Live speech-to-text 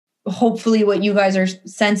hopefully what you guys are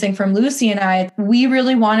sensing from Lucy and I, we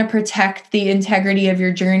really want to protect the integrity of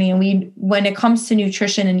your journey. And when it comes to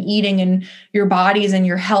nutrition and eating and your bodies and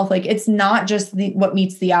your health, like it's not just what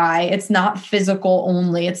meets the eye. It's not physical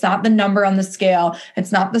only. It's not the number on the scale.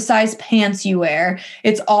 It's not the size pants you wear.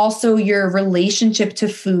 It's also your relationship to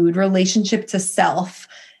food, relationship to self,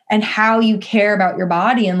 and how you care about your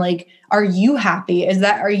body. And like, are you happy?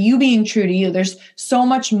 Are you being true to you? There's so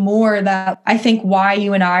much more that I think why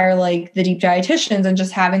you and I are like the deep dietitians and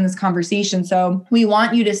just having this conversation. So we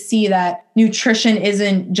want you to see that nutrition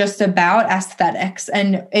isn't just about aesthetics.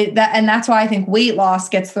 And that's why I think weight loss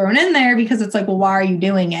gets thrown in there, because it's like, well, why are you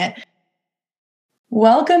doing it?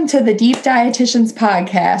 Welcome to the Deep Dietitians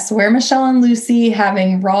podcast, where Michelle and Lucy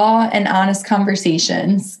having raw and honest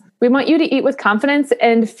conversations. We want you to eat with confidence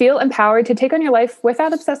and feel empowered to take on your life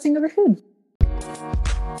without obsessing over food.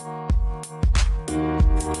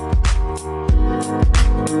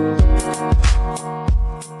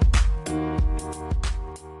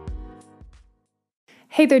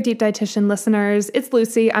 Hey there, Deep Dietitian listeners. It's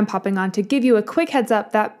Lucy. I'm popping on to give you a quick heads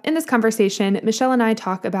up that in this conversation, Michelle and I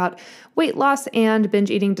talk about weight loss and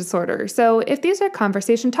binge eating disorder. So if these are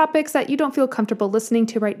conversation topics that you don't feel comfortable listening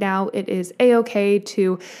to right now, it is a-okay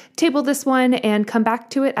to table this one and come back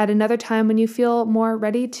to it at another time when you feel more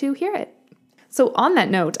ready to hear it. So on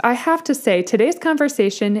that note, I have to say today's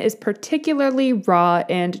conversation is particularly raw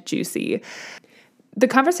and juicy. The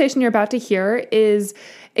conversation you're about to hear is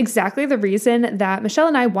exactly the reason that Michelle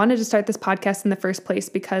and I wanted to start this podcast in the first place,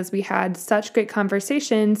 because we had such great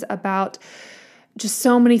conversations about just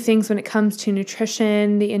so many things when it comes to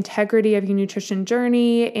nutrition, the integrity of your nutrition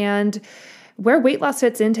journey, and where weight loss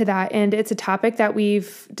fits into that. And it's a topic that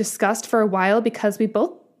we've discussed for a while because we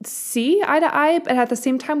both see eye to eye, but at the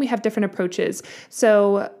same time, we have different approaches.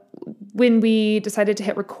 So when we decided to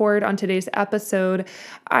hit record on today's episode,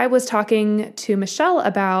 I was talking to Michelle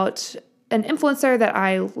about an influencer that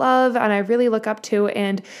I love and I really look up to,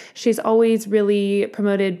 and she's always really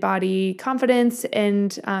promoted body confidence.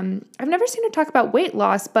 And I've never seen her talk about weight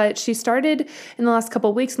loss, but she started in the last couple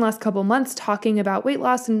of weeks and last couple of months talking about weight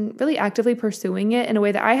loss and really actively pursuing it in a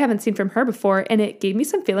way that I haven't seen from her before. And it gave me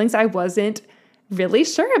some feelings I wasn't really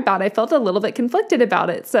sure about. I felt a little bit conflicted about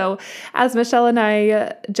it. So as Michelle and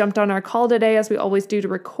I jumped on our call today, as we always do to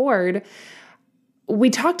record, we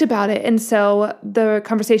talked about it. And so the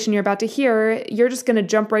conversation you're about to hear, you're just going to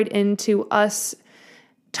jump right into us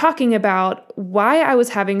talking about why I was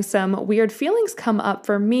having some weird feelings come up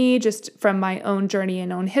for me just from my own journey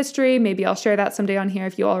and own history. Maybe I'll share that someday on here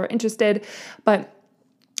if you all are interested. But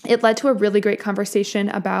it led to a really great conversation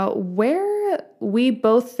about where we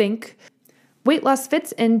both think weight loss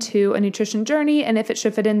fits into a nutrition journey and if it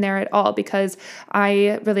should fit in there at all, because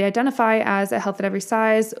I really identify as a health at every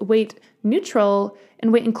size, weight neutral,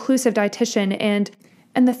 and weight inclusive dietitian.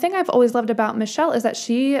 And the thing I've always loved about Michelle is that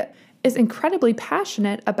she is incredibly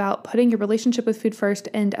passionate about putting your relationship with food first,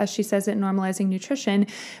 and as she says it, normalizing nutrition,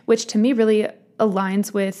 which to me really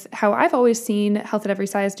aligns with how I've always seen health at every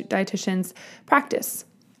size dietitians practice.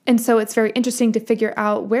 And so it's very interesting to figure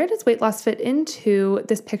out, where does weight loss fit into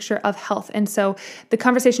this picture of health? And so the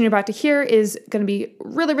conversation you're about to hear is going to be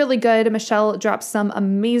really, really good. Michelle drops some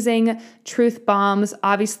amazing truth bombs,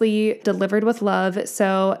 obviously delivered with love.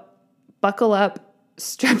 So buckle up,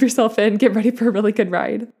 strap yourself in, get ready for a really good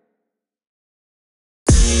ride.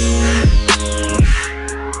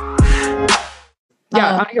 Yeah,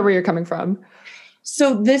 I want to hear where you're coming from.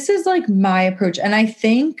 So this is like my approach. And I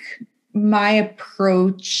think my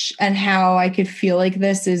approach and how I could feel like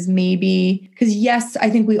this is maybe because, yes, I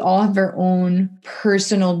think we all have our own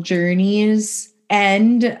personal journeys.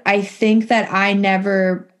 And I think that I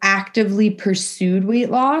never actively pursued weight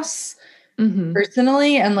loss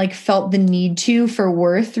personally and like felt the need to for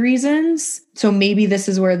worth reasons. So maybe this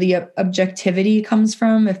is where the objectivity comes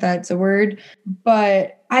from, if that's a word.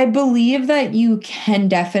 But I believe that you can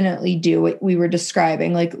definitely do what we were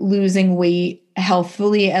describing, like losing weight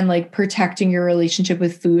healthfully and like protecting your relationship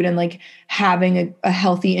with food and like having a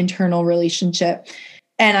healthy internal relationship.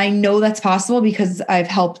 And I know that's possible because I've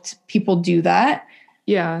helped people do that.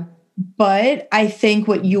 Yeah. But I think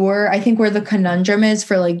where the conundrum is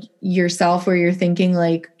for like yourself, where you're thinking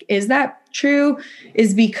like, is that true?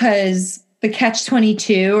 Is because the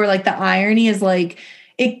catch-22 or like the irony is like,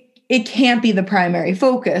 it can't be the primary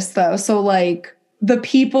focus though. So like the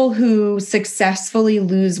people who successfully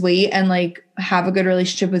lose weight and like have a good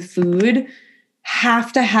relationship with food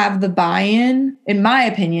have to have the buy-in, in my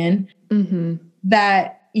opinion,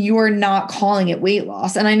 that you're not calling it weight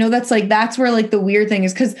loss. And I know that's where like the weird thing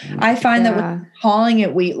is, because I find that with calling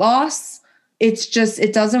it weight loss,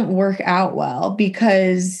 it doesn't work out well,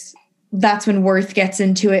 because that's when worth gets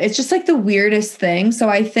into it. It's just like the weirdest thing. So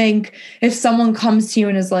I think if someone comes to you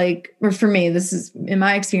and is like, or for me, this is in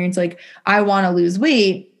my experience, like, I want to lose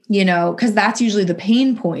weight, because that's usually the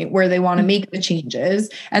pain point where they want to make the changes.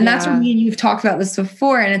 And that's where me and you've talked about this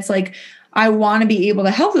before. And it's like, I want to be able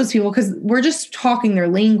to help those people because we're just talking their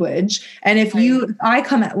language. And if I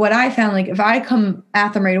come at what I found, like if I come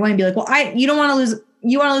at them right away and be like, well, you want to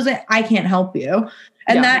lose it, I can't help you.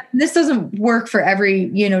 And that this doesn't work for every,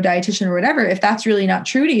 dietitian or whatever. If that's really not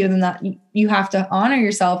true to you, then that you have to honor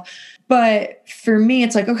yourself. But for me,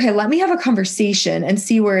 it's like, okay, let me have a conversation and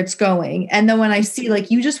see where it's going. And then when I see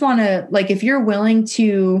like, you just want to, like, if you're willing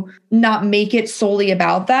to not make it solely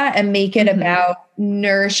about that and make it about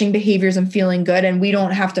nourishing behaviors and feeling good, and we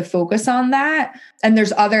don't have to focus on that, and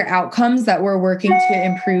there's other outcomes that we're working to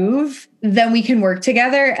improve, then we can work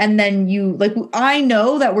together. And then I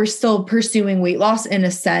know that we're still pursuing weight loss in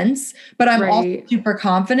a sense, but I'm also super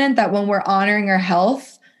confident that when we're honoring our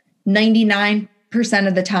health, 99%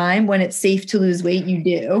 of the time when it's safe to lose weight, you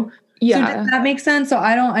do. Yeah. So does that make sense? So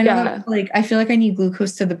I know that, like, I feel like I need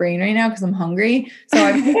glucose to the brain right now because I'm hungry. So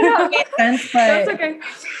I think that makes sense, but that's okay.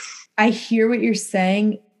 I hear what you're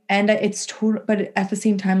saying. And it's total, but at the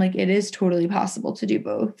same time, like, it is totally possible to do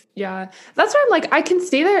both. Yeah. That's why I'm like, I can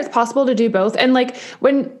stay there. It's possible to do both. And like,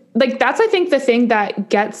 that's, I think the thing that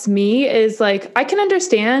gets me is like, I can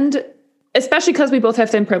understand, especially because we both have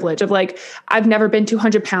thin privilege of like, I've never been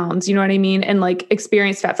 200 pounds, you know what I mean? And like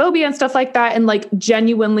experienced fat phobia and stuff like that. And like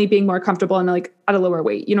genuinely being more comfortable and like at a lower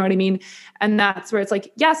weight, you know what I mean? And that's where it's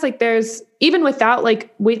like, yes, like there's, even without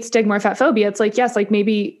like weight stigma or fat phobia, it's like, yes, like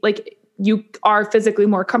maybe like you are physically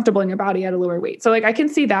more comfortable in your body at a lower weight. So like, I can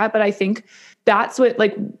see that, but I think that's what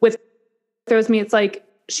like with throws me, it's like,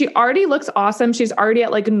 she already looks awesome. She's already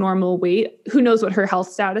at like a normal weight. Who knows what her health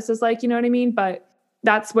status is like, you know what I mean? But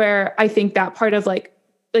that's where I think that part of like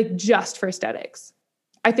just for aesthetics,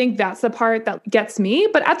 I think that's the part that gets me.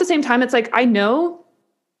 But at the same time, it's like, I know,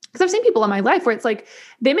 because I've seen people in my life where it's like,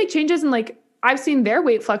 they make changes and like, I've seen their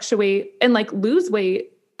weight fluctuate and like lose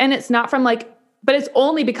weight. And it's not from like, but it's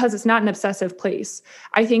only because it's not an obsessive place.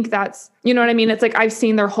 I think that's, you know what I mean? It's like, I've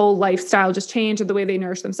seen their whole lifestyle just change or the way they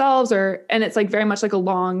nourish themselves and it's like very much like a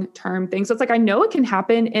long-term thing. So it's like, I know it can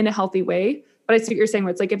happen in a healthy way, but I see what you're saying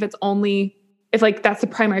where it's like, if like that's the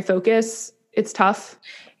primary focus, it's tough.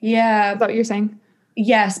 Yeah. Is that what you're saying?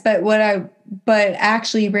 Yes. But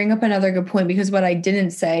actually you bring up another good point, because what I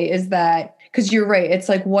didn't say is that, because you're right. It's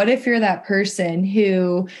like, what if you're that person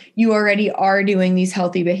who you already are doing these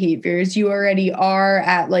healthy behaviors? You already are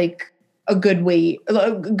at like a good weight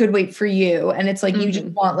for you. And it's like, you just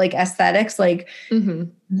want like aesthetics. Like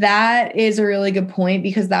that is a really good point,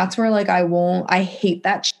 because that's where like, I hate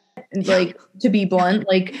that shit. Like, to be blunt,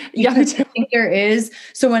 like, I think there is.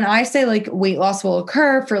 So when I say like weight loss will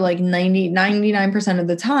occur for like 99% of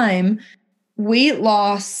the time, weight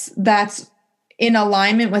loss that's in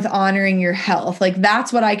alignment with honoring your health, like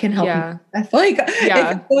that's what I can help you with. Like,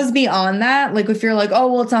 if it goes beyond that, like if you're like,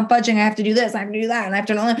 oh, well, it's not budging, I have to do this, I have to do that, and I have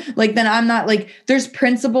to know, like, then I'm not like, there's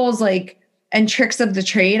principles like, and tricks of the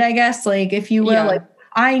trade, I guess, like, if you will, like,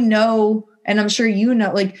 I know, and I'm sure you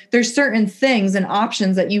know, like there's certain things and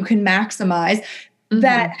options that you can maximize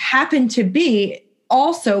that happen to be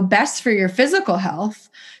also best for your physical health.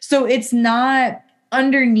 So it's not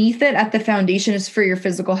underneath it at the foundation is for your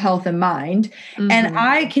physical health and mind. And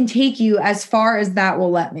I can take you as far as that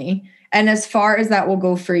will let me, and as far as that will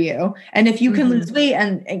go for you. And if you can lose weight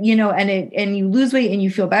and you lose weight and you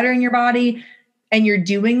feel better in your body and you're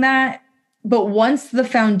doing that, but once the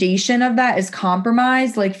foundation of that is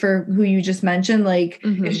compromised, like for who you just mentioned, like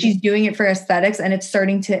if she's doing it for aesthetics and it's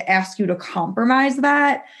starting to ask you to compromise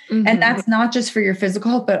that, and that's not just for your physical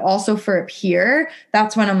health, but also for up here,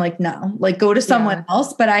 that's when I'm like, no, like go to someone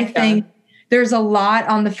else. But I think there's a lot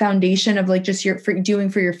on the foundation of like just doing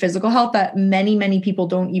for your physical health that many, many people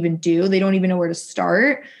don't even do. They don't even know where to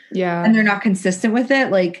start. Yeah. And they're not consistent with it.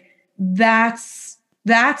 Like that's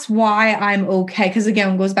why I'm okay. Because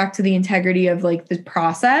again, it goes back to the integrity of like the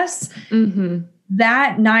process.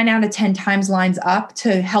 That 9 out of 10 times lines up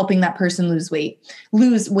to helping that person lose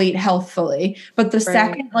weight healthfully. But the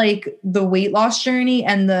second, like the weight loss journey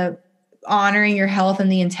and the honoring your health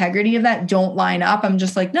and the integrity of that don't line up, I'm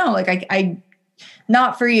just like, no, like I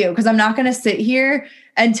not for you. Because I'm not going to sit here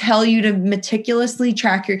and tell you to meticulously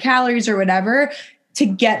track your calories or whatever to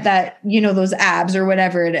get that, those abs or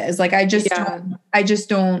whatever it is. Like, I just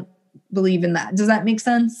don't believe in that. Does that make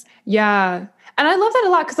sense? Yeah. And I love that a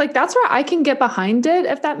lot. Cause like, that's where I can get behind it.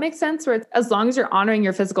 If that makes sense, where it's, as long as you're honoring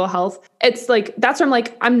your physical health, it's like, that's where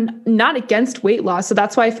I'm not against weight loss. So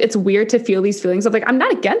that's why it's weird to feel these feelings of like, I'm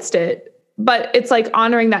not against it, but it's like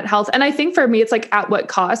honoring that health. And I think for me, it's like at what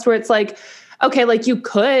cost, where it's like, okay, like you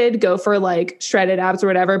could go for like shredded abs or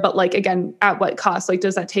whatever, but like, again, at what cost? Like,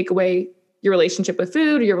 does that take away your relationship with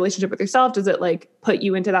food or your relationship with yourself? Does it like put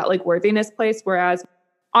you into that like worthiness place? Whereas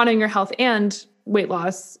honoring your health and weight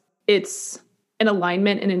loss, it's an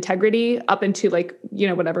alignment and integrity up into like, you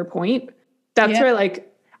know, whatever point. That's where like,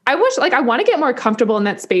 I wish, like, I want to get more comfortable in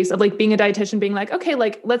that space of like being a dietitian, being like, okay,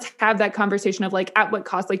 like, let's have that conversation of like, at what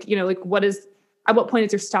cost, like, you know, like at what point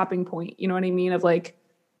is your stopping point? You know what I mean? Of like,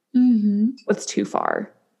 what's too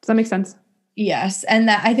far? Does that make sense? Yes. And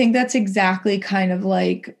I think that's exactly kind of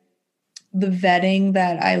like the vetting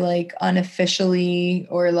that I like unofficially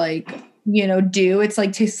or like, you know, do. It's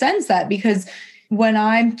like to sense that, because when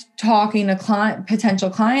I'm talking to potential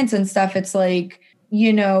clients and stuff, it's like,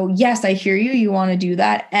 you know, yes, I hear you. You want to do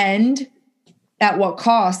that. And at what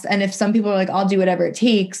cost? And if some people are like, I'll do whatever it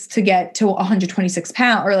takes to get to 126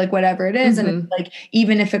 pounds or like whatever it is. And it's like,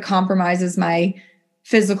 even if it compromises my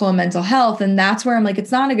physical and mental health, and that's where I'm like,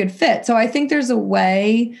 it's not a good fit. So I think there's a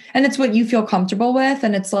way, and it's what you feel comfortable with.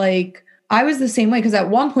 And it's like, I was the same way, because at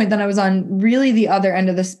one point then I was on really the other end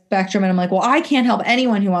of the spectrum, and I'm like, well, I can't help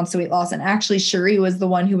anyone who wants to weight loss. And actually Cherie was the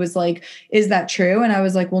one who was like, is that true? And I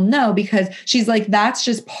was like, well, no, because she's like, that's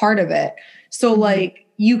just part of it. So like,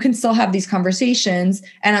 you can still have these conversations.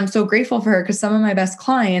 And I'm so grateful for her, because some of my best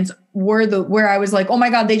clients were where I was like, oh my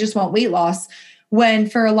God, they just want weight loss. When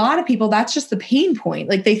for a lot of people, that's just the pain point.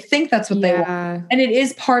 Like they think that's what they want. And it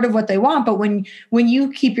is part of what they want. But when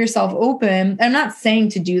you keep yourself open, I'm not saying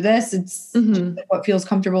to do this, it's just what feels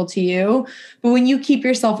comfortable to you. But when you keep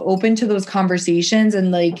yourself open to those conversations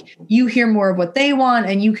and like you hear more of what they want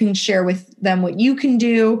and you can share with them what you can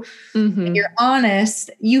do, and you're honest,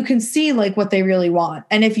 you can see like what they really want.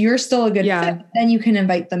 And if you're still a good fit, then you can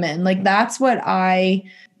invite them in. Like that's what I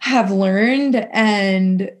have learned.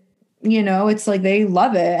 And you know, it's like they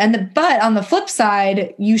love it. But on the flip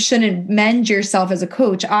side, you shouldn't mend yourself as a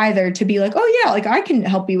coach either to be like, oh yeah, like I can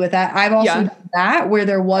help you with that. I've also done that where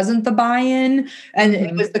there wasn't the buy-in, and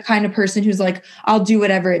it was the kind of person who's like, I'll do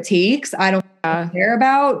whatever it takes. I don't care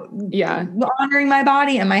about honoring my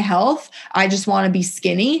body and my health. I just want to be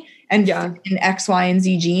skinny and in X, Y, and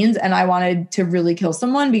Z jeans. And I wanted to really kill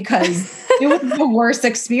someone because it was the worst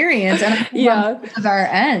experience. And of our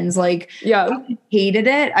ends, like I hated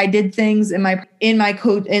it. I did things in my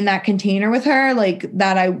coat in that container with her, like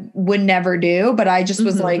that I would never do. But I just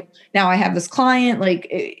was like, now I have this client,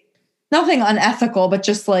 like nothing unethical, but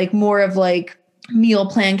just like more of like meal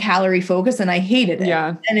plan calorie focus. And I hated it.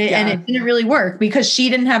 And it didn't really work because she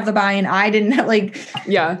didn't have the buy-in. I didn't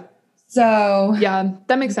have So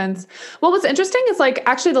that makes sense. Well, what's interesting is like,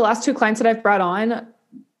 actually the last two clients that I've brought on,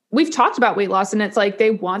 we've talked about weight loss and it's like,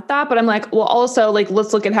 they want that, but I'm like, well, also like,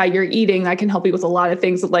 let's look at how you're eating. I can help you with a lot of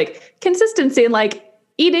things with like consistency and like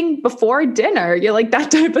eating before dinner. You're like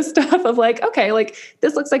that type of stuff of like, okay, like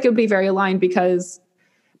this looks like it would be very aligned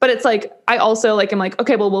but it's like, I also like, I'm like,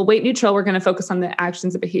 okay, well, we'll weight neutral. We're going to focus on the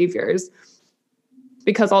actions and behaviors,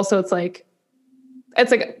 because also it's like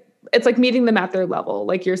meeting them at their level.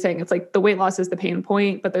 Like you're saying, it's like the weight loss is the pain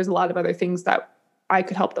point, but there's a lot of other things that I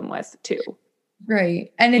could help them with too.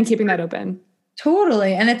 Right. And keeping that open.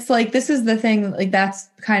 Totally. And it's like, this is the thing, like that's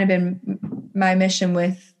kind of been my mission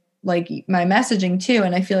with like my messaging too.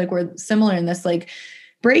 And I feel like we're similar in this, like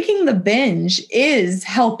breaking the binge is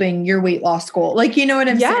helping your weight loss goal. Like, you know what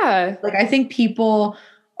I'm saying? Like, I think people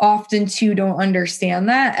often too don't understand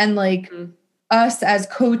that. And like, us as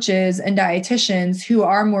coaches and dietitians who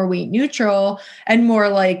are more weight neutral and more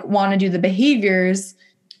like want to do the behaviors,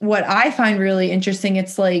 what I find really interesting,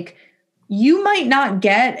 it's like, you might not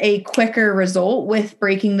get a quicker result with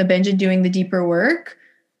breaking the binge and doing the deeper work,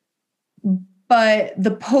 but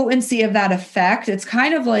the potency of that effect, it's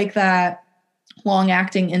kind of like that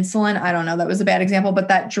long-acting insulin. I don't know, that was a bad example, but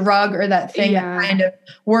that drug or that thing that kind of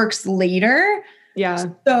works later.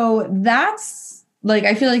 So that's, like,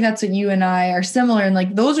 I feel like that's what you and I are similar. And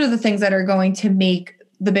like, those are the things that are going to make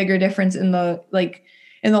the bigger difference in the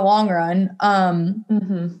long run.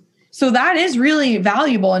 So that is really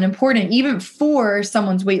valuable and important, even for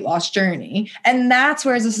someone's weight loss journey. And that's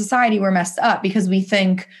where as a society, we're messed up because we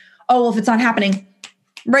think, oh, well, if it's not happening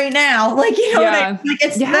right now, like, you know, like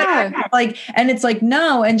it's like, and it's like,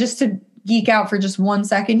 no. And just to geek out for just 1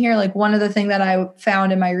 second here, like one of the things that I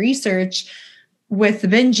found in my research, with the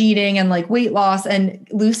binge eating and like weight loss. And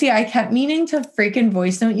Lucy, I kept meaning to freaking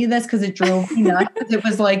voice note you this because it drove me nuts. It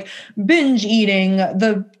was like binge eating,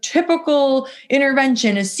 the typical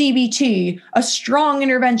intervention is CBT, a strong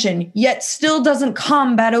intervention, yet still doesn't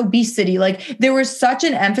combat obesity. Like there was such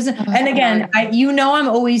an emphasis. And again, I'm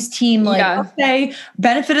always team like, okay,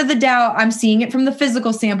 benefit of the doubt. I'm seeing it from the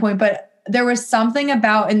physical standpoint, but there was something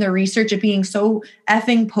about in the research it being so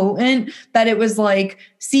effing potent that it was like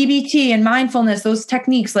CBT and mindfulness, those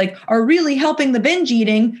techniques like are really helping the binge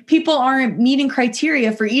eating. People aren't meeting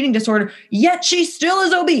criteria for eating disorder, yet she still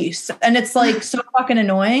is obese. And it's like so fucking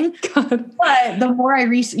annoying. God. But the more I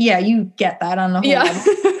you get that on the whole level.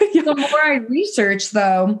 The more I researched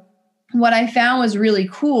though, what I found was really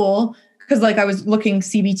cool because like I was looking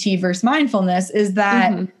CBT versus mindfulness is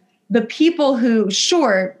that the people who,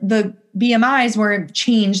 the BMIs weren't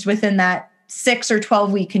changed within that 6 or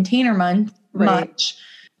 12 week container month much.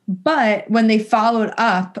 But when they followed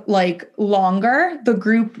up like longer, the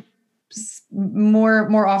group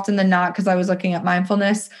more often than not, because I was looking at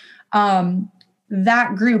mindfulness,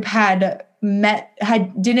 that group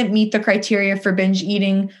didn't meet the criteria for binge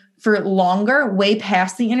eating for longer, way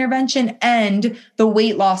past the intervention, and the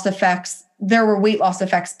weight loss effects. There were weight loss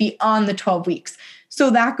effects beyond the 12 weeks. So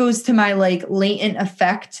that goes to my like latent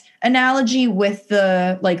effect analogy with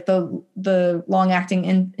the long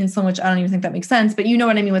acting insulin, which I don't even think that makes sense, but you know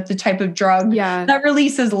what I mean with the type of drug that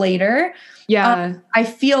releases later. Yeah. I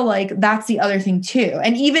feel like that's the other thing too.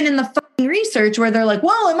 And even in the fucking research where they're like,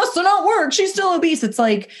 well, it must have not worked. She's still obese. It's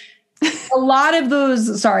like a lot of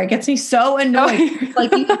those, it gets me so annoyed.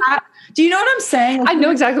 Like, do you know what I'm saying? Like, I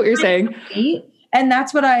know exactly what you're saying. And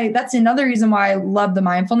that's another reason why I love the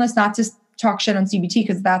mindfulness, not just talk shit on CBT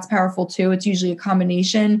because that's powerful too. It's usually a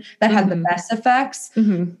combination that has the best effects.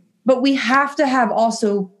 But we have to have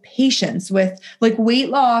also patience with like weight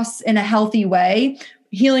loss in a healthy way,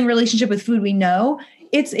 healing relationship with food. We know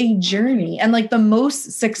it's a journey, and like the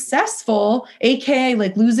most successful, AKA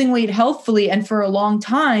like losing weight healthfully and for a long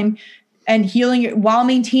time and healing while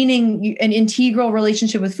maintaining an integral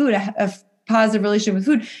relationship with food, a positive relationship with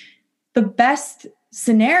food, the best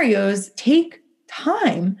scenarios take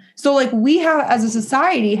time. So like we have as a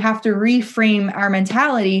society have to reframe our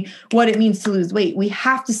mentality, what it means to lose weight. We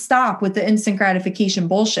have to stop with the instant gratification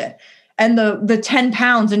bullshit and the 10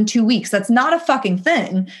 pounds in 2 weeks. That's not a fucking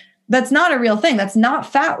thing. That's not a real thing. That's not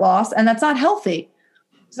fat loss and that's not healthy.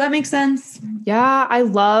 Does that make sense? Yeah. I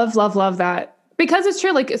love that. Because it's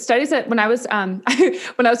true, like studies that when I was when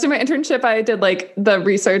I was doing my internship, I did like the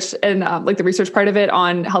research and like the research part of it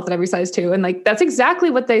on health at every size too. And like, that's exactly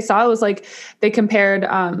what they saw. It was like, they compared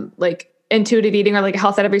like intuitive eating or like a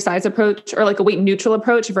health at every size approach or like a weight neutral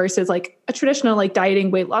approach versus like a traditional like dieting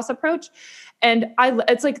weight loss approach. And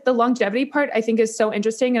it's like the longevity part I think is so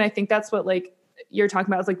interesting. And I think that's what like you're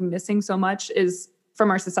talking about is like missing so much is from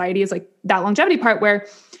our society is like that longevity part where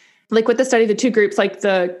like with the study, the two groups, like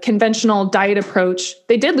the conventional diet approach,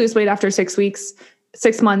 they did lose weight after 6 weeks,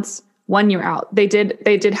 6 months, 1 year out. They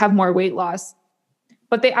did have more weight loss,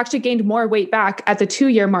 but they actually gained more weight back at the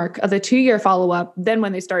 2-year mark of the 2-year follow-up than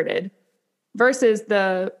when they started versus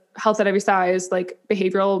the health at every size, like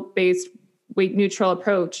behavioral based weight neutral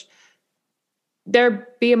approach. Their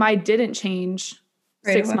BMI didn't change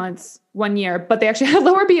 6 months, 1 year, but they actually had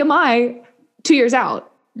lower BMI 2 years out.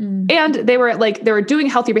 And they were doing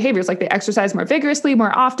healthier behaviors. Like they exercised more vigorously,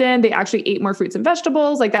 more often. They actually ate more fruits and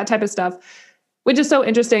vegetables, like that type of stuff, which is so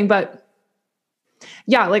interesting. But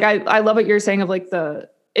yeah, like I love what you're saying of like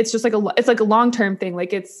it's just like it's like a long-term thing.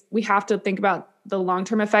 Like we have to think about the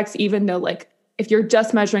long-term effects, even though like if you're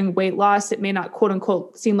just measuring weight loss, it may not quote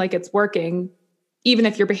unquote seem like it's working, even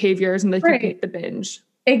if your behaviors and you hit the binge.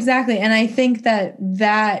 Exactly. And I think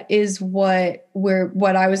that is what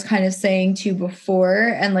I was kind of saying to you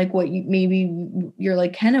before. And like what you're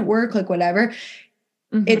like, can it work? Like whatever.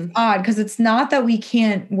 It's odd because it's not that we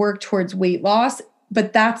can't work towards weight loss,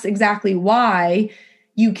 but that's exactly why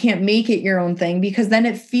you can't make it your own thing because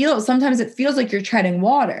then sometimes it feels like you're treading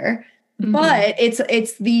water, but it's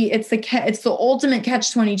the ultimate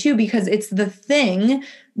catch-22 because it's the thing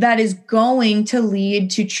that is going to lead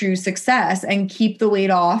to true success and keep the weight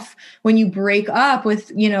off when you break up with,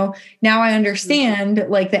 now I understand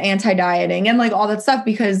like the anti-dieting and like all that stuff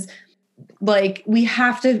because like we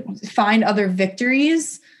have to find other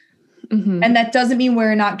victories. And that doesn't mean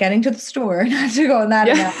we're not getting to the store, not to go on that.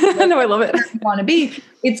 Yeah. No, I love it. Want to be,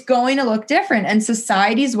 it's going to look different. And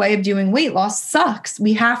society's way of doing weight loss sucks.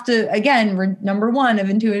 We have to, again, number one of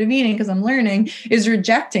intuitive eating, because I'm learning, is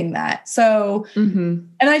rejecting that. So, and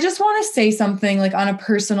I just want to say something like on a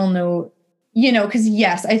personal note, Cause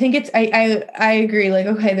yes, I think I agree. Like,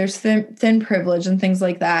 okay, there's thin privilege and things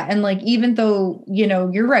like that. And like, even though,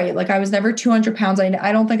 you're right. Like I was never 200 pounds.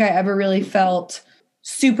 I don't think I ever really felt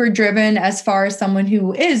super driven as far as someone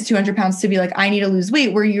who is 200 pounds to be like, I need to lose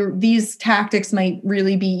weight, where these tactics might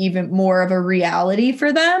really be even more of a reality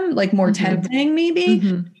for them, like more tempting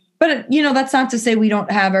maybe. But that's not to say we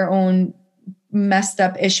don't have our own messed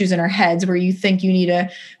up issues in our heads where you think you need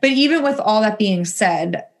but even with all that being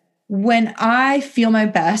said, when I feel my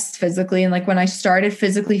best physically, and like when I started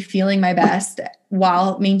physically feeling my best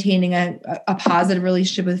while maintaining a positive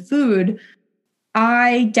relationship with food,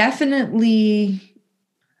 I definitely,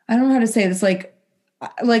 I don't know how to say this.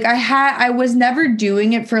 I was never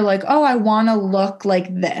doing it for like, oh, I want to look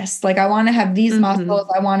like this. Like I want to have these muscles.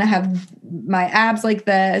 I want to have my abs like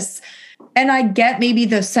this. And I get maybe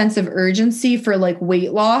the sense of urgency for like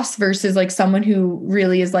weight loss versus like someone who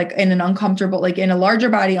really is like in an uncomfortable, like in a larger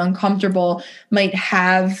body, uncomfortable, might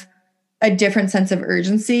have a different sense of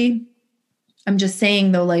urgency. I'm just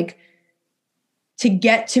saying though, like to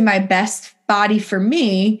get to my best body for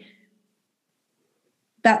me,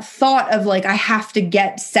 that thought of like, I have to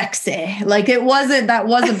get sexy. Like it wasn't,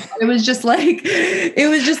 it was just like,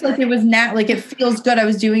 it was not like, it feels good. I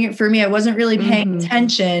was doing it for me. I wasn't really paying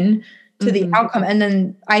attention to the outcome. And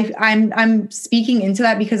then I'm speaking into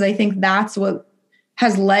that because I think that's what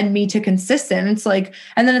has led me to consistent. It's like,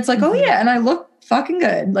 and then it's like, oh yeah. And I look fucking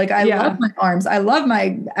good. Like I love my arms. I love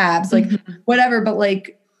my abs, like whatever. But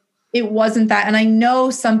like, it wasn't that. And I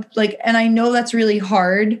know and I know that's really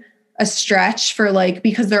hard, a stretch for like,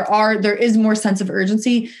 because there is more sense of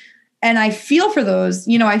urgency. And I feel for those,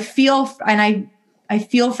 I feel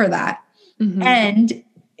for that. And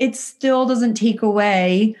it still doesn't take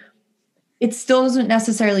away, it still doesn't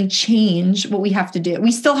necessarily change what we have to do.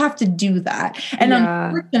 We still have to do that. And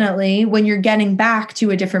unfortunately, when you're getting back to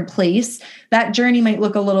a different place, that journey might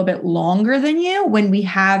look a little bit longer than you when we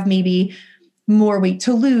have maybe more weight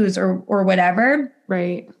to lose or whatever.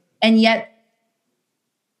 Right. And yet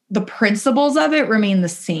the principles of it remain the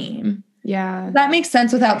same. Yeah. That makes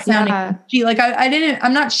sense without sounding, like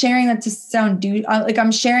I'm not sharing that to sound like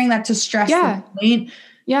I'm sharing that to stress the point.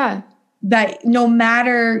 Yeah. That no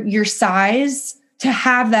matter your size, to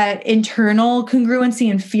have that internal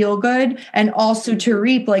congruency and feel good, and also to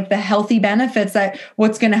reap like the healthy benefits that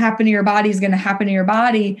what's going to happen to your body is going to happen to your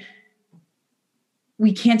body.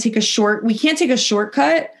 We can't take a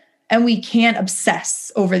shortcut, and we can't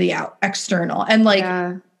obsess over the external. And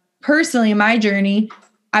like personally in my journey,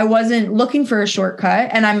 I wasn't looking for a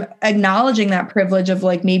shortcut, and I'm acknowledging that privilege of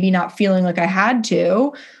like maybe not feeling like I had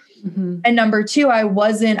to. And number two,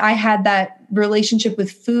 I had that relationship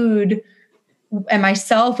with food and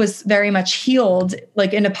myself was very much healed,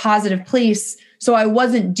 like in a positive place. So I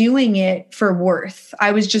wasn't doing it for worth.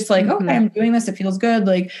 I was just like, okay, I'm doing this. It feels good.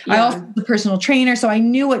 Like I also was a personal trainer. So I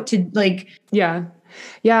knew what to like. Yeah,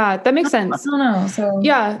 that makes sense. I don't know. So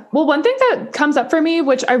well, one thing that comes up for me,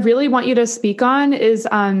 which I really want you to speak on, is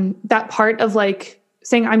that part of like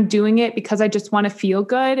saying I'm doing it because I just want to feel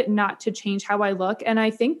good, not to change how I look. And I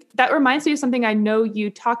think that reminds me of something I know you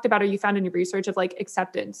talked about or you found in your research of like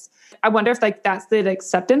acceptance. I wonder if like that's the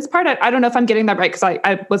acceptance part. I don't know if I'm getting that right because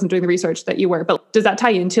I wasn't doing the research that you were, but does that tie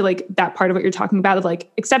into like that part of what you're talking about of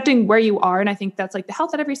like accepting where you are? And I think that's like the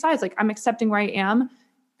health at every size. Like I'm accepting where I am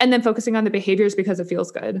and then focusing on the behaviors because it feels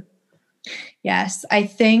good. Yes. I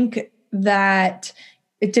think that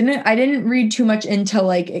I didn't read too much into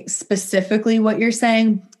like specifically what you're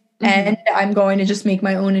saying. And I'm going to just make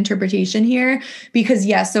my own interpretation here because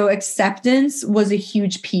so acceptance was a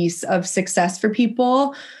huge piece of success for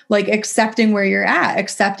people, like accepting where you're at,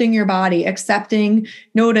 accepting your body,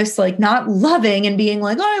 notice, like not loving and being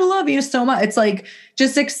like, oh, I love you so much. It's like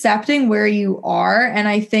just accepting where you are. And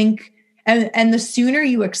I think, and the sooner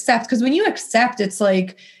you accept, because when you accept, it's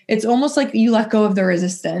almost like you let go of the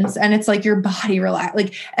resistance and it's like your body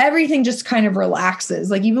like everything just kind of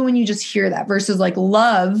relaxes. Like even when you just hear that versus like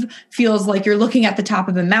love feels like you're looking at the top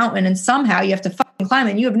of a mountain and somehow you have to fucking climb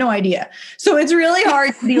it and you have no idea. So it's really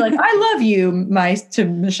hard to be like, I love you, to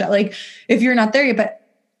Michelle, like if you're not there yet, but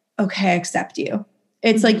okay, I accept you.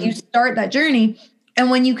 It's like you start that journey. And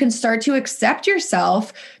when you can start to accept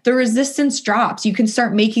yourself, the resistance drops. You can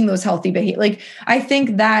start making those healthy behaviors. Like, I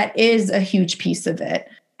think that is a huge piece of it.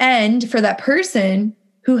 And for that person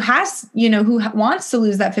who has, who wants to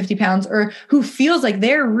lose that 50 pounds or who feels like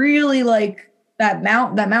they're really like that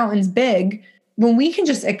mountain's big, when we can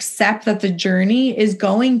just accept that the journey is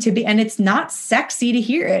going to be, and it's not sexy to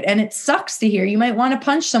hear it and it sucks to hear. You might want to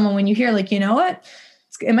punch someone when you hear like, you know what?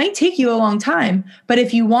 It's It might take you a long time, but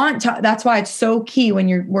if you want to, that's why it's so key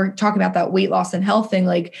when we're talking about that weight loss and health thing.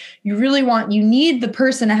 Like you need the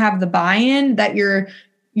person to have the buy-in that you're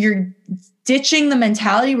ditching the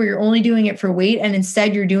mentality where you're only doing it for weight, and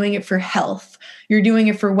instead you're doing it for health. You're doing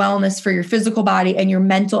it for wellness, for your physical body and your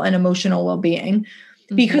mental and emotional well-being.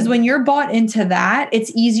 Because when you're bought into that,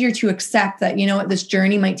 it's easier to accept that, you know what, this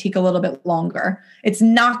journey might take a little bit longer. It's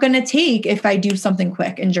not going to take if I do something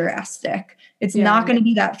quick and drastic. It's not going to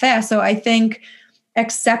be that fast. So I think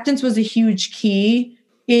acceptance was a huge key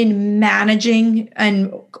in managing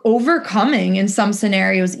and overcoming, in some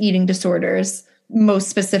scenarios, eating disorders. Most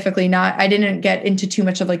specifically, I didn't get into too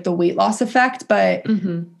much of like the weight loss effect, but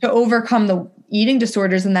to overcome the eating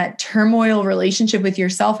disorders and that turmoil relationship with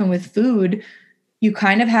yourself and with food, you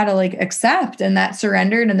kind of had to like accept, and that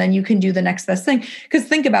surrendered, and then you can do the next best thing. Because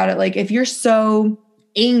think about it, like if you're so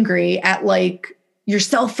angry at like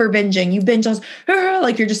yourself for binging, you binge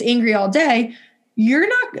like you're just angry all day, you're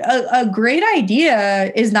not, a great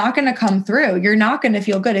idea is not going to come through. You're not going to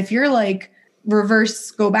feel good. If you're like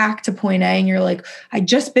go back to point A and you're like, I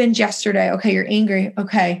just binged yesterday. Okay. You're angry.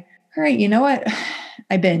 Okay. All right. You know what?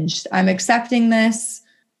 I binged. I'm accepting this.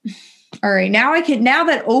 All right. Now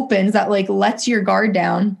that opens, that like lets your guard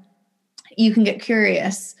down. You can get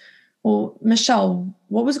curious. Well, Michelle,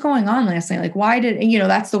 what was going on last night? Like, why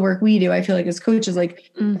that's the work we do. I feel like as coaches,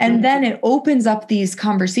 like, and then it opens up these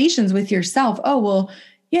conversations with yourself. Oh, well,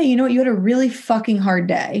 yeah. You know what? You had a really fucking hard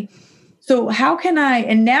day. So how can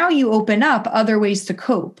and now you open up other ways to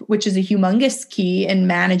cope, which is a humongous key in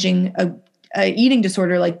managing a eating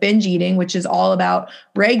disorder like binge eating, which is all about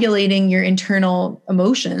regulating your internal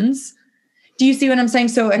emotions. Do you see what I'm saying?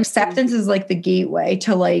 So acceptance is like the gateway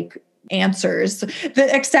to like answers. The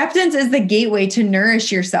acceptance is the gateway to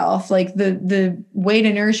nourish yourself, like the way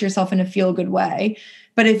to nourish yourself in a feel good way.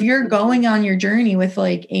 But if you're going on your journey with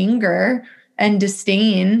like anger and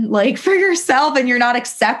disdain, like for yourself, and you're not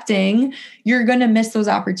accepting, you're going to miss those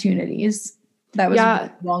opportunities. That was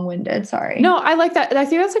long-winded. Sorry. No, I like that. I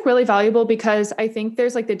think that's like really valuable, because I think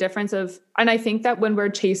there's like the difference and I think that when we're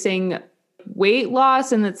chasing weight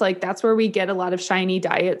loss, and it's like, that's where we get a lot of shiny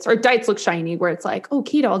diets, or diets look shiny, where it's like, oh,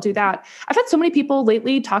 keto, I'll do that. I've had so many people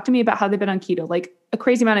lately talk to me about how they've been on keto, like a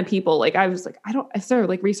crazy amount of people. Like I was like, is there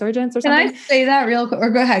like resurgence or something? Can I say that real quick? Or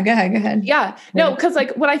go ahead. Yeah. No, because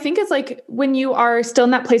like what I think is like when you are still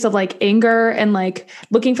in that place of like anger and like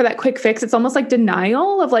looking for that quick fix, it's almost like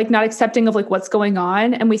denial of like not accepting of like what's going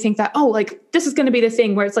on. And we think that, oh, like this is going to be the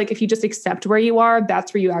thing where it's like, if you just accept where you are,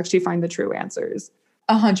 that's where you actually find the true answers.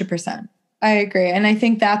 100%. I agree. And I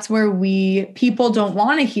think that's where people don't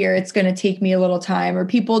want to hear it's going to take me a little time, or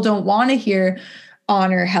people don't want to hear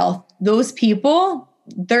honor health. Those people,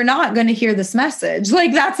 they're not going to hear this message.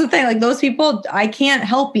 Like that's the thing. Like those people, I can't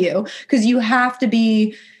help you, because you have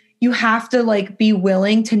to like be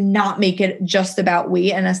willing to not make it just about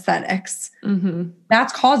weight and aesthetics.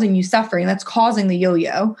 That's causing you suffering. That's causing the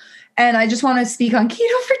yo-yo. And I just want to speak on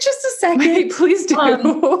keto for just a second. Wait, please do.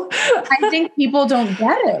 I think people don't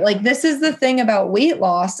get it. Like this is the thing about weight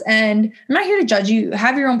loss, and I'm not here to judge you.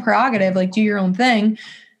 Have your own prerogative, like do your own thing.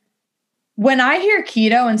 When I hear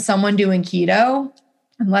keto and someone doing keto,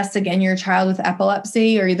 unless again, you're a child with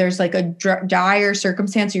epilepsy, or there's like a dire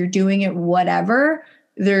circumstance, you're doing it, whatever,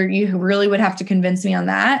 you really would have to convince me on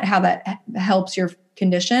that, how that helps your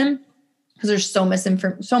condition. Because there's so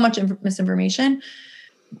much misinformation.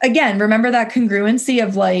 Again, remember that congruency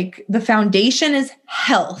of like the foundation is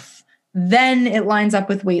health, then it lines up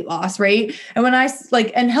with weight loss, right? And when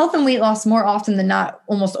and health and weight loss more often than not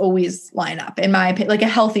almost always line up, in my opinion, like a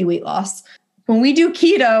healthy weight loss. When we do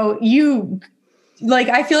keto,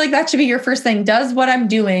 I feel like that should be your first thing. Does what I'm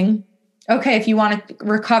doing, okay, if you want to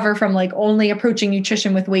recover from like only approaching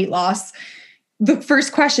nutrition with weight loss, the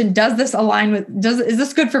first question, does this align is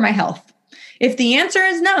this good for my health? If the answer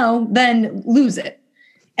is no, then lose it.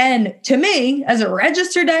 And to me, as a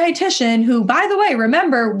registered dietitian who, by the way,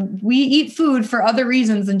 remember, we eat food for other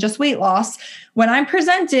reasons than just weight loss. When I'm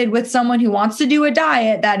presented with someone who wants to do a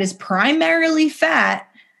diet that is primarily fat,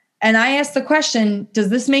 and I ask the question, does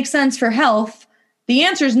this make sense for health? The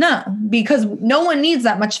answer is no, because no one needs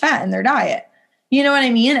that much fat in their diet. You know what I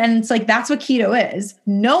mean? And it's like, that's what keto is.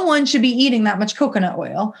 No one should be eating that much coconut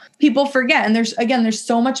oil. People forget. And there's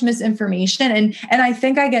so much misinformation. And I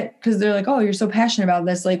think I get, because they're like, oh, you're so passionate about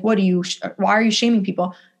this. Like, why are you shaming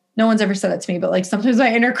people? No one's ever said that to me, but like sometimes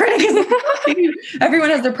my inner critic is everyone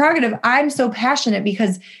has their prerogative. I'm so passionate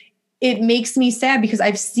because it makes me sad, because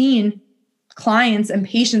I've seen clients and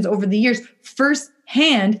patients over the years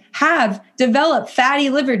firsthand have developed fatty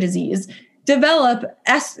liver disease, develop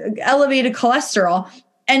elevated cholesterol,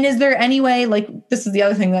 And is there any way, like, this is the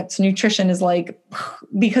other thing that's nutrition is like,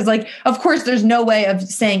 because like, of course, there's no way of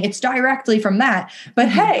saying it's directly from that. But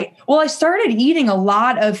hey, well, I started eating a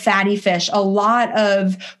lot of fatty fish, a lot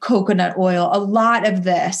of coconut oil, a lot of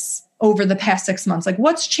this over the past 6 months. Like,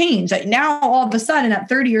 what's changed? Like, now all of a sudden at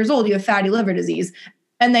 30 years old, you have fatty liver disease,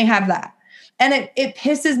 and they have that. And it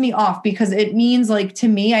pisses me off because it means, like, to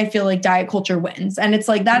me, I feel like diet culture wins. And it's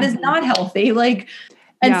like, that is not healthy. Like,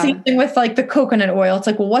 and same thing with like the coconut oil. It's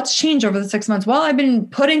like, well, what's changed over the 6 months? Well, I've been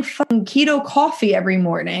putting fucking keto coffee every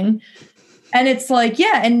morning. And it's like,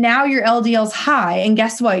 yeah. And now your LDL's high. And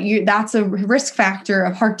guess what? That's a risk factor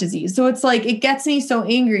of heart disease. So it's like, it gets me so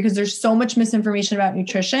angry because there's so much misinformation about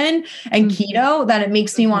nutrition and keto that it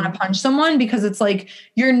makes me want to punch someone, because it's like,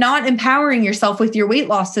 you're not empowering yourself with your weight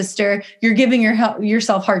loss, sister. You're giving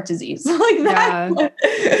yourself heart disease. Like that.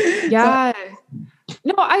 Yeah.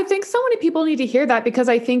 No, I think so many people need to hear that, because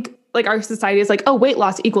I think like our society is like, oh, weight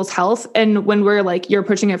loss equals health. And when we're like, you're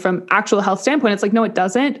approaching it from actual health standpoint, it's like, no, it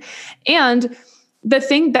doesn't. And the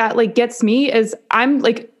thing that like gets me is I'm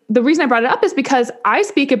like, the reason I brought it up is because I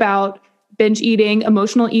speak about binge eating,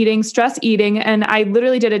 emotional eating, stress eating. And I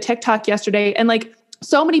literally did a TikTok yesterday, and like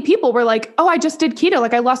so many people were like, oh, I just did keto.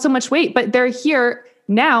 Like I lost so much weight, but they're here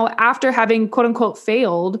now after having quote unquote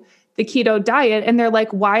failed the keto diet. And they're like,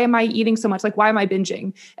 why am I eating so much? Like, why am I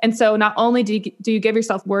binging? And so not only do you give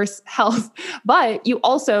yourself worse health, but you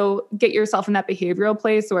also get yourself in that behavioral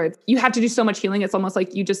place where you have to do so much healing. It's almost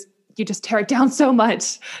like you just tear it down so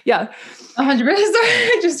much. Yeah. 100%.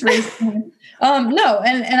 I just raised no.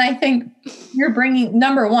 And I think you're bringing,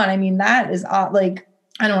 number one, I mean, that is like,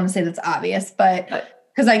 I don't want to say that's obvious, but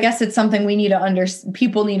because I guess it's something we need to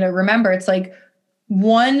people need to remember. It's like,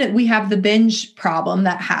 one, we have the binge problem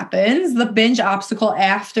that happens, the binge obstacle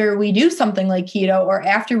after we do something like keto or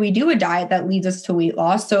after we do a diet that leads us to weight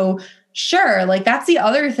loss. So sure, like that's the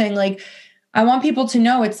other thing. Like I want people to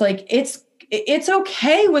know it's like, it's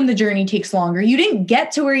okay when the journey takes longer. You didn't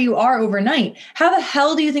get to where you are overnight. How the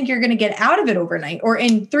hell do you think you're going to get out of it overnight or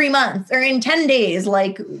in 3 months or in 10 days?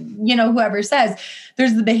 Like, whoever says.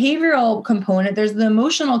 There's the behavioral component, there's the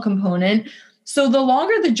emotional component. So the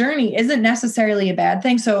longer the journey isn't necessarily a bad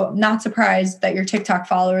thing. So I'm not surprised that your TikTok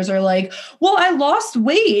followers are like, well, I lost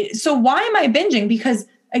weight, so why am I binging? Because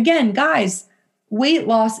again, guys, weight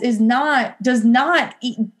loss it's not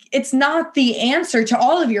the answer to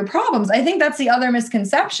all of your problems. I think that's the other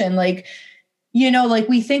misconception. Like, like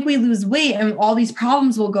we think we lose weight and all these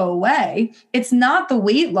problems will go away. It's not the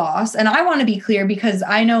weight loss. And I want to be clear, because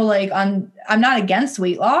I know like I'm not against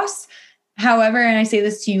weight loss. However, and I say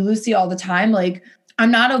this to you, Lucy, all the time, like I'm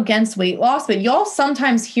not against weight loss, but y'all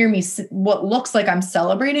sometimes hear me what looks like I'm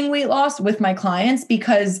celebrating weight loss with my clients,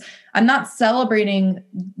 because I'm not celebrating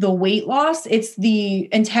the weight loss. It's the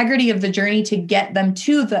integrity of the journey to get them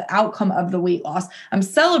to the outcome of the weight loss. I'm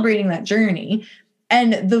celebrating that journey,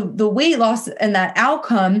 and the weight loss and that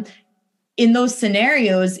outcome in those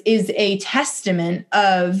scenarios is a testament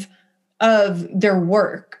of their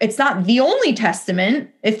work. It's not the only testament.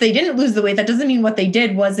 If they didn't lose the weight, that doesn't mean what they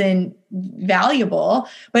did wasn't valuable,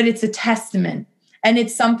 but it's a testament. And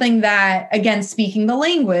it's something that, again, speaking the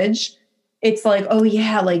language, it's like, oh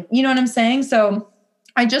yeah, like, you know what I'm saying? So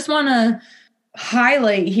I just want to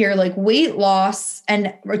highlight here, like weight loss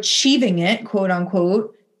and achieving it, quote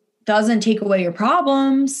unquote, doesn't take away your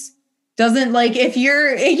problems. Doesn't, like, if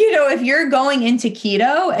you're going into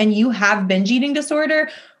keto and you have binge eating disorder,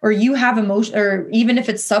 or you have emotion, or even if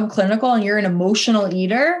it's subclinical and you're an emotional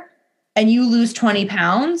eater and you lose 20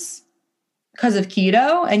 pounds because of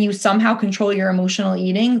keto and you somehow control your emotional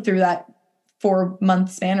eating through that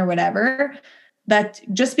 4-month span or whatever, that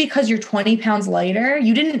just because you're 20 pounds lighter,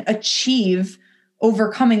 you didn't achieve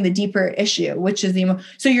overcoming the deeper issue, which is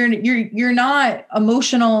so you're not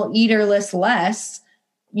emotional eaterless less.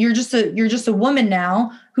 You're just a woman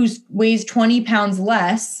now who weighs 20 pounds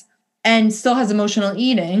less and still has emotional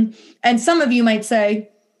eating. And some of you might say,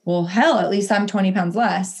 well, hell, at least I'm 20 pounds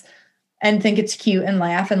less, and think it's cute and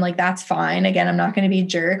laugh. And like, that's fine. Again, I'm not going to be a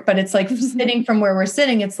jerk, but it's like sitting from where we're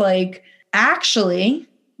sitting. It's like, actually,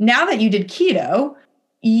 now that you did keto,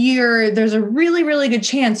 there's a really, really good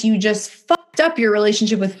chance you just fucked up your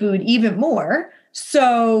relationship with food even more.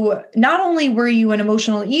 So not only were you an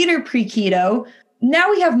emotional eater pre-keto,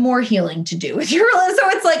 now we have more healing to do with your relationship. So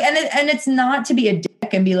it's like, and it's not to be a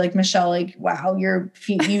dick and be like, Michelle, like, wow,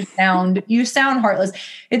 you sound heartless.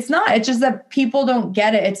 It's not. It's just that people don't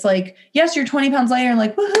get it. It's like, yes, you're 20 pounds lighter, and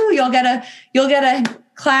like, woohoo, you'll get a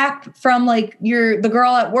clap from like the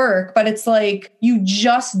girl at work, but it's like you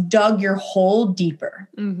just dug your hole deeper.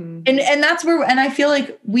 Mm-hmm. And that's where, and I feel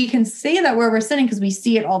like we can say that where we're sitting because we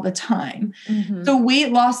see it all the time. Mm-hmm. So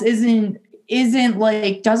weight loss isn't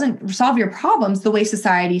like, doesn't solve your problems the way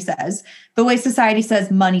society says. The way society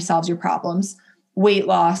says money solves your problems, weight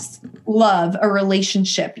loss, love, a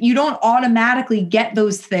relationship. You don't automatically get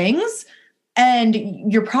those things and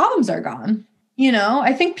your problems are gone. You know,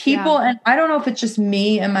 I think people, and I don't know if it's just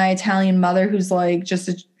me and my Italian mother who's like just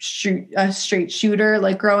a straight shooter,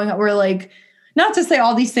 like growing up, we're like, not to say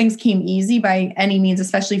all these things came easy by any means,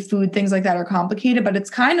 especially food, things like that are complicated, but it's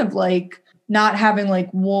kind of like not having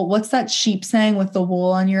like wool. What's that sheep saying with the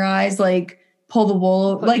wool on your eyes? Like pull the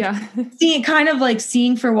wool, like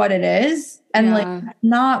seeing for what it is. And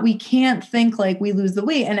like we can't think like we lose the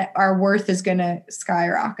weight and our worth is going to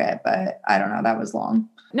skyrocket. But I don't know. That was long.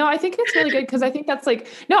 No, I think it's really good because I think that's like,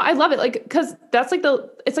 no, I love it. Like, because that's like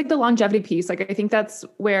it's like the longevity piece. Like, I think that's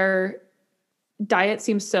where diet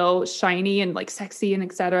seems so shiny and like sexy and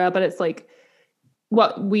et cetera. But it's like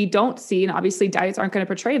what we don't see. And obviously diets aren't going to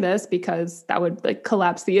portray this because that would like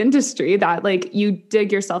collapse the industry, that like you dig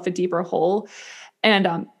yourself a deeper hole. And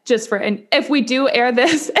and if we do air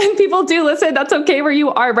this and people do listen, that's okay where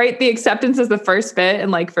you are, right? The acceptance is the first bit and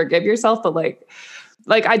like forgive yourself. But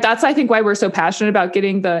that's, I think, why we're so passionate about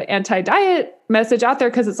getting the anti-diet message out there.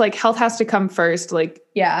 Cause it's like, health has to come first. Like,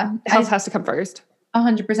 health has to come first.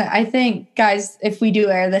 100%. I think, guys, if we do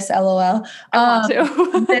air this, LOL, I want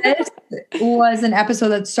to. This was an episode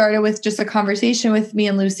that started with just a conversation with me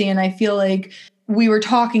and Lucy. And I feel like we were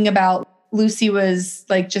talking about, Lucy was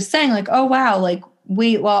like, just saying like, oh, wow, like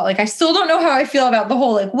weight loss. Like, I still don't know how I feel about the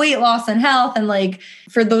whole like weight loss and health. And like,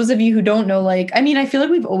 for those of you who don't know, like, I mean, I feel like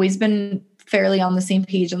we've always been fairly on the same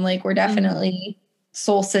page and like we're definitely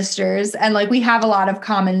soul sisters and like we have a lot of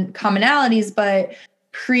commonalities, but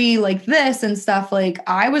pre like this and stuff, like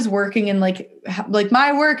I was working in like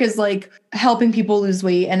my work is like helping people lose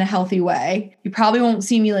weight in a healthy way. You probably won't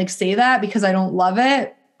see me like say that because I don't love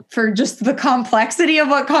it for just the complexity of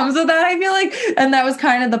what comes with that, I feel like. And that was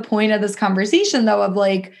kind of the point of this conversation though, of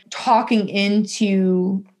like talking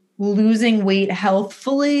into losing weight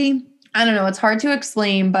healthfully. I don't know, it's hard to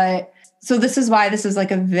explain, but so this is why this is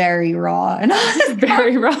like a very raw and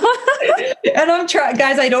very raw. And I'm trying,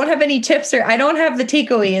 guys, I don't have any tips or I don't have the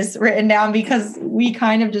takeaways written down because we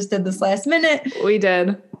kind of just did this last minute. We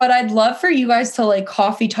did. But I'd love for you guys to like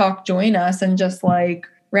coffee talk, join us and just like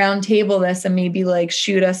round table this and maybe like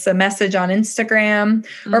shoot us a message on Instagram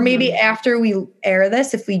or maybe after we air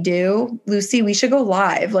this, if we do, Lucy, we should go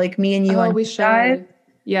live, like me and you on we should.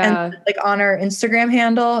 Yeah. And like on our Instagram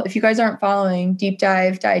handle, if you guys aren't following Deep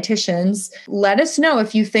Dive Dietitians, let us know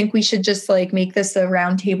if you think we should just like make this a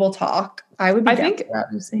round table talk. I would be down for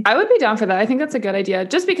that. I would be down for that. I think that's a good idea.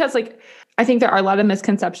 Just because like, I think there are a lot of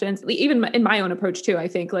misconceptions, even in my own approach too, I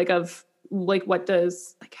think like of like, what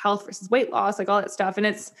does like health versus weight loss, like all that stuff. And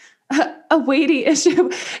it's a weighty issue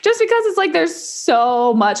just because it's like, there's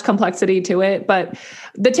so much complexity to it. But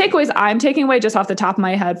the takeaways I'm taking away just off the top of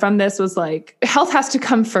my head from this was like, health has to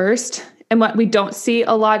come first. And what we don't see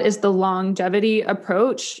a lot is the longevity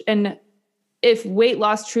approach. And if weight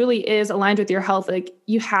loss truly is aligned with your health, like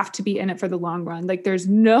you have to be in it for the long run. Like there's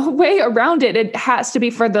no way around it. It has to be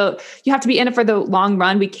you have to be in it for the long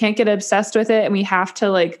run. We can't get obsessed with it. And we have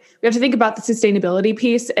to think about the sustainability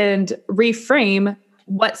piece and reframe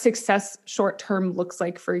what success short-term looks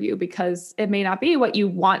like for you, because it may not be what you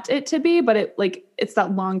want it to be, but it's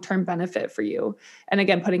that long-term benefit for you. And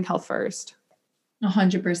again, putting health first.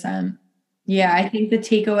 100%. Yeah. I think the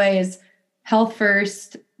takeaway is health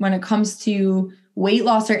first when it comes to weight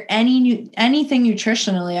loss or anything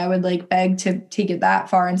nutritionally. I would like beg to take it that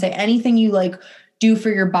far and say anything you like do for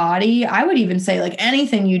your body. I would even say like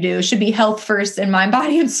anything you do should be health first in mind,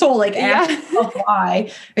 body and soul. Like ask yourself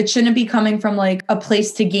why. It shouldn't be coming from like a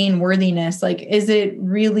place to gain worthiness. Like, is it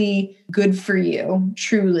really good for you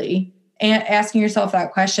truly? And asking yourself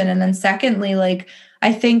that question. And then secondly, like,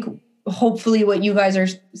 I think hopefully what you guys are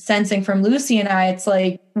sensing from Lucy and I, it's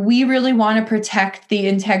like, we really want to protect the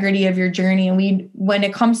integrity of your journey. And when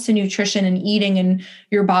it comes to nutrition and eating and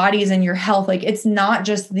your bodies and your health, like it's not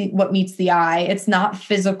just what meets the eye. It's not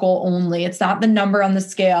physical only. It's not the number on the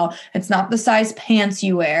scale. It's not the size pants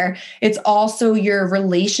you wear. It's also your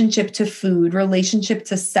relationship to food, relationship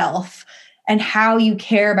to self, and how you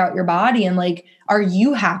care about your body. And like, are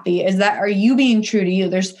you happy? Are you being true to you?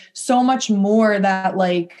 There's so much more that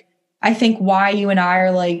like I think why you and I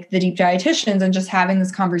are like the deep dietitians and just having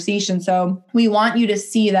this conversation. So we want you to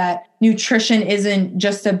see that nutrition isn't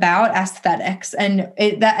just about aesthetics, and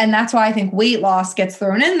that's why I think weight loss gets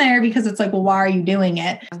thrown in there, because it's like, well, why are you doing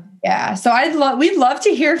it? Yeah. So we'd love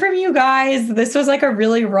to hear from you guys. This was like a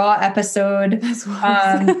really raw episode.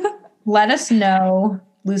 Let us know.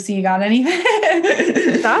 Lucy, you got anything?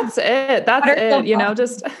 That's it. That's it.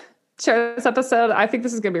 Just share this episode. I think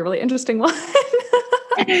this is going to be a really interesting one.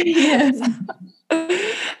 Yes.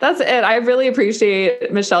 That's it. I really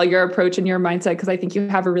appreciate, Michelle, your approach and your mindset, because I think you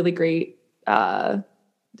have a really great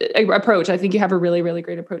approach. I think you have a really, really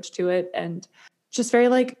great approach to it, and just very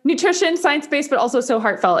like nutrition, science-based, but also so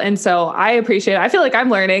heartfelt. And so I appreciate it. I feel like I'm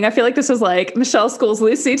learning. I feel like this was like Michelle schools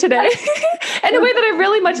Lucy today in a way that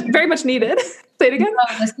I very much needed. Say it again.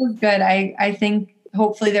 No, this was good. I think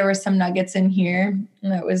hopefully there were some nuggets in here,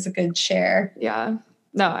 and that was a good share. Yeah.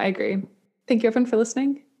 No, I agree. Thank you everyone for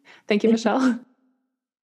listening. Thank you, Michelle.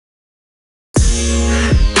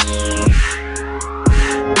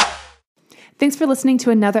 Thanks for listening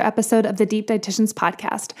to another episode of the Deep Dietitians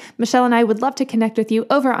podcast. Michelle and I would love to connect with you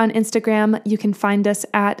over on Instagram. You can find us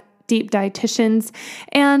at Deep Dietitians,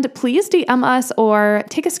 and please DM us or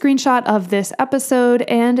take a screenshot of this episode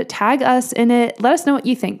and tag us in it. Let us know what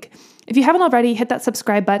you think. If you haven't already, hit that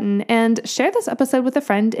subscribe button and share this episode with a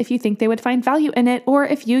friend if you think they would find value in it, or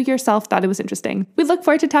if you yourself thought it was interesting. We look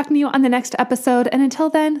forward to talking to you on the next episode, and until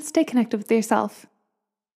then, stay connected with yourself.